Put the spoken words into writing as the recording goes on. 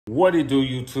What it do,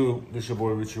 YouTube? This your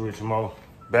boy Rich Mo,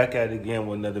 back at it again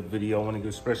with another video. I want to give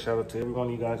a special shout out to every one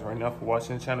of you guys right now for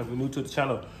watching the channel. If you're new to the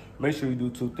channel, make sure you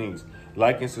do two things: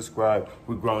 like and subscribe.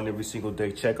 We're growing every single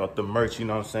day. Check out the merch, you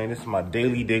know what I'm saying? This is my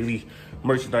daily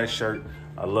merchandise shirt.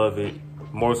 I love it.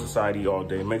 Moral Society all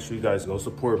day. Make sure you guys go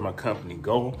support my company.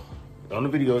 Go on the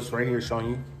videos right here showing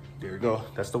you. There you go.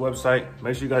 That's the website.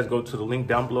 Make sure you guys go to the link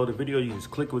down below the video. You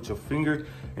just click with your finger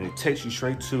and it takes you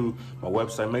straight to my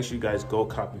website. Make sure you guys go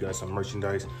copy guys some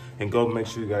merchandise and go make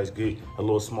sure you guys get a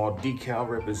little small decal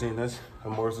representing us at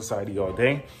Moral Society all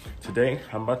day. Today,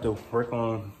 I'm about to work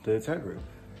on the Integra.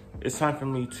 It's time for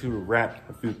me to wrap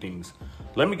a few things.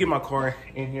 Let me get my car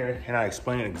in here and I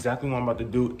explain exactly what I'm about to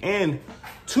do. And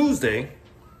Tuesday,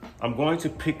 I'm going to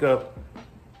pick up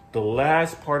the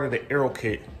last part of the aero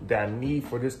kit that I need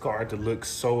for this car to look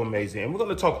so amazing. And we're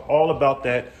gonna talk all about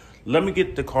that. Let me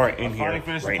get the car in here. I finally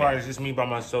finished the car, it's just me by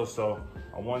myself, so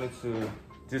I wanted to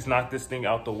just knock this thing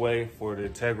out the way for the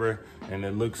Integra, and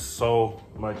it looks so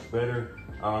much better.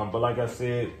 But like I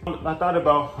said, I thought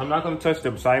about, I'm not gonna touch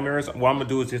the side mirrors. What I'm gonna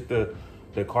do is just the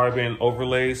carbon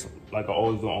overlays, like I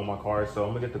always do on my car. So I'm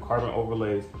gonna get the carbon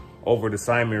overlays over the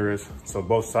side mirrors, so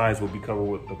both sides will be covered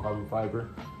with the carbon fiber.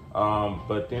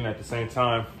 But then at the same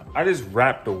time, I just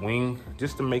wrapped the wing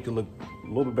just to make it look a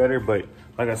little bit better. But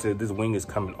like I said, this wing is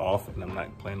coming off and I'm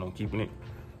not planning on keeping it.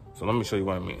 So let me show you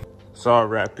what I mean. So I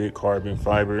wrapped it carbon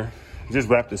fiber, just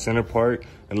wrapped the center part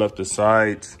and left the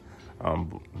sides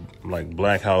like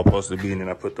black how it's supposed to be. And then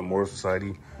I put the Moral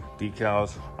Society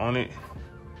decals on it,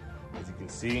 as you can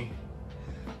see.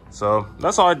 So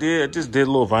that's all I did. I just did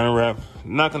a little vinyl wrap.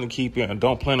 Not gonna keep it. I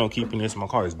don't plan on keeping this. My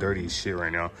car is dirty as shit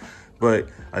right now. But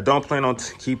I don't plan on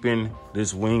keeping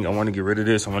this wing. I want to get rid of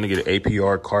this. I want to get an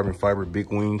APR carbon fiber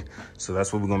big wing. So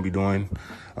that's what we're going to be doing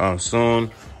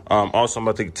soon. Also, I'm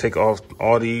about to take off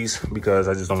all these because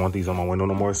I just don't want these on my window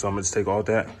no more. So I'm going to just take all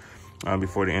that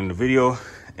before the end of the video.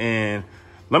 And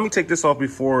let me take this off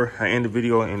before I end the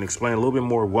video and explain a little bit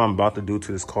more what I'm about to do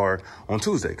to this car on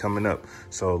Tuesday coming up.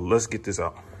 So let's get this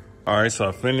out. All right, so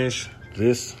I finished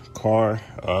this car.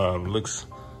 Looks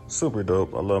super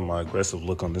dope. I love my aggressive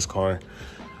look on this car.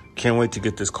 Can't wait to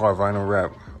get this car vinyl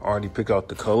wrap. Already pick out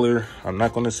the color. I'm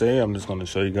not going to say, I'm just going to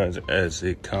show you guys as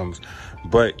it comes.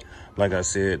 But like I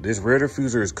said, this rear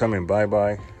diffuser is coming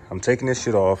bye-bye. I'm taking this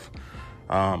shit off.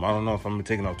 I don't know if I'm gonna be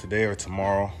taking it off today or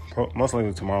tomorrow. Most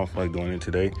likely tomorrow. I feel like doing it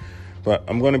today. But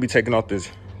I'm going to be taking off this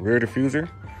rear diffuser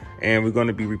and we're going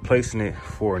to be replacing it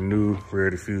for a new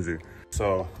rear diffuser.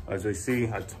 So as you see,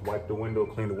 I wiped the window,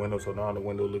 cleaned the window, so now the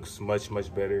window looks much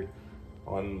better.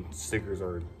 On stickers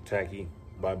are tacky,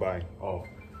 bye off.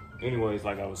 Anyways,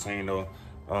 like I was saying though,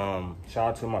 shout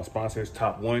out to my sponsors,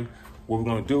 Top One. What we're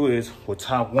gonna do is with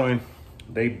Top One,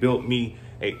 they built me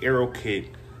a aero kit.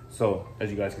 So as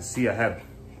you guys can see, I have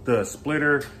the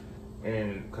splitter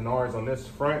and canards on this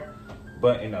front,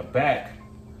 but in the back,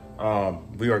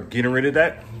 we are getting rid of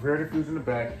that rear diffuser in the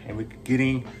back, and we're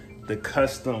getting the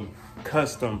custom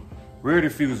rear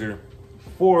diffuser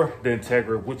for the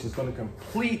Integra, which is going to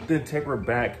complete the Integra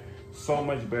back so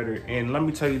much better. And let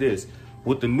me tell you this,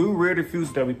 with the new rear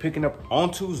diffuser that we're picking up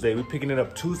on Tuesday, we're picking it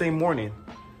up Tuesday morning.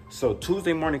 So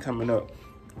Tuesday morning coming up,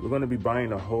 we're going to be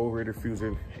buying a whole rear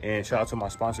diffuser. And shout out to my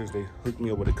sponsors, they hooked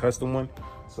me up with a custom one.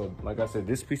 So like I said,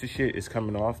 this piece of shit is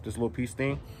coming off, this little piece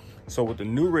thing. So with the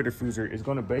new rear diffuser, it's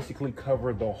going to basically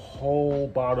cover the whole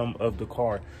bottom of the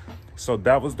car. So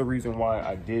that was the reason why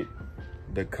I did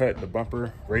the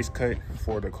bumper race cut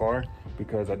for the car,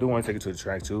 because I do want to take it to the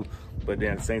track too. But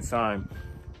then at the same time,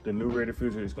 the new rear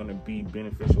diffuser is going to be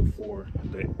beneficial for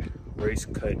the race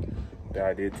cut that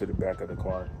I did to the back of the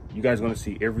car. You guys are going to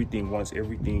see everything once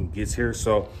everything gets here.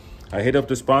 So I hit up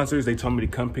the sponsors. They told me to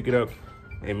come pick it up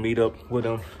and meet up with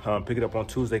them, pick it up on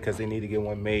Tuesday because they need to get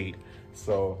one made.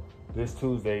 So this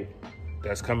Tuesday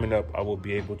that's coming up, I will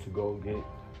be able to go get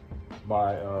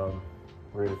my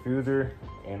rear diffuser,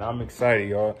 and I'm excited,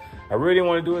 y'all. I really didn't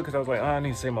want to do it because I was like, I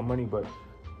need to save my money, but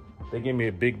they gave me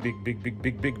a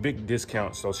big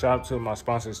discount. So shout out to my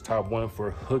sponsors, Top One,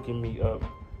 for hooking me up.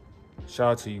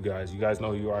 Shout out to you guys. You guys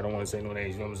know who you are. I don't want to say no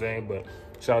names, you know what I'm saying? But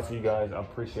shout out to you guys. I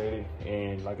appreciate it.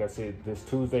 And like I said, this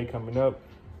Tuesday coming up,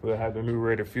 we'll have the new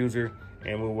rear diffuser,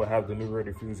 and we will have the new rear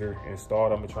diffuser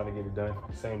installed. I'm gonna try to get it done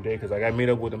the same day because I got to meet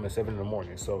up with them at 7 in the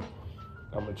morning. So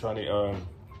I'm gonna try to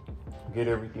get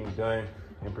everything done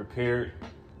and prepared.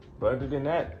 But other than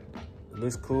that, it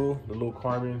looks cool. The little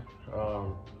carbon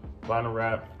vinyl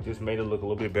wrap just made it look a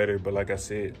little bit better. But like I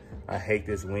said, I hate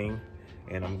this wing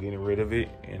and I'm getting rid of it,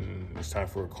 and it's time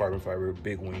for a carbon fiber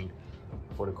big wing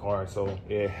for the car. So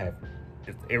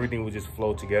everything would just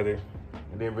flow together.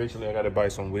 And then eventually I gotta buy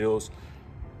some wheels.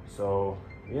 So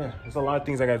yeah, there's a lot of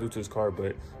things I gotta do to this car,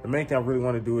 but the main thing I really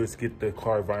want to do is get the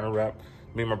car vinyl wrap.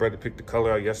 Me and my brother picked the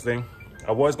color out yesterday.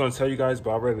 I was gonna tell you guys,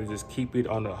 but I'd rather just keep it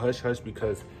on the hush hush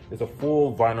because it's a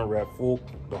full vinyl wrap,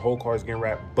 the whole car is getting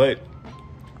wrapped. But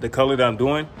the color that I'm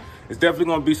doing is definitely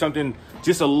gonna be something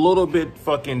just a little bit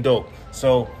fucking dope.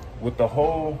 So with the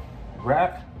whole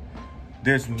wrap,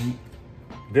 there's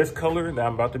this color that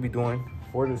I'm about to be doing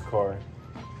for this car.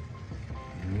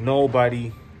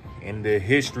 Nobody in the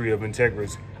history of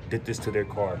Integras did this to their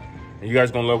car. And you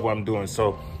guys gonna love what I'm doing.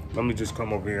 So let me just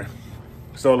come over here.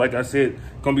 So like I said,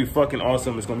 it's gonna be fucking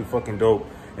awesome. It's gonna be fucking dope.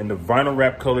 And the vinyl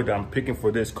wrap color that I'm picking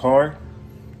for this car,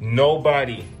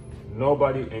 nobody in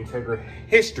Integra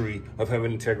history of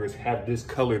having Integras have this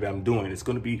color that I'm doing. It's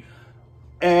gonna be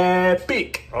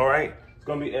epic, all right? It's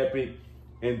gonna be epic.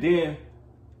 And then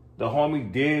the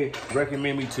homie did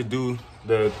recommend me to do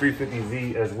the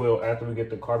 350Z as well after we get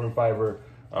the carbon fiber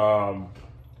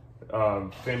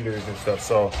fenders and stuff.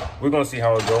 So we're gonna see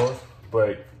how it goes,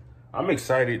 but I'm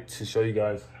excited to show you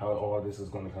guys how all this is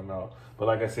gonna come out. But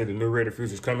like I said, the new Raider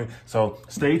Fuse is coming, so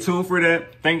stay tuned for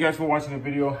that. Thank you guys for watching the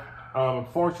video.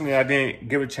 Unfortunately, I didn't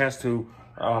give a chance to,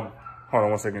 hold on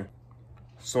one second.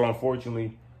 So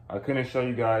unfortunately, I couldn't show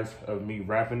you guys of me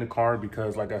wrapping the car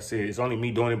because like I said, it's only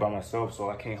me doing it by myself, so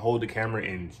I can't hold the camera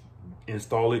and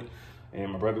install it,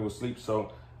 and my brother was asleep.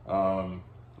 So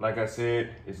like I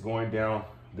said, it's going down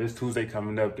this Tuesday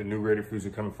coming up. The new Raider Fuse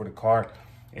is coming for the car,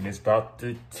 and it's about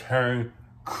to turn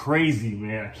crazy,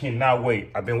 man. I cannot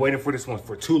wait. I've been waiting for this one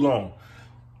for too long.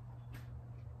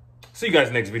 See you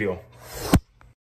guys next video.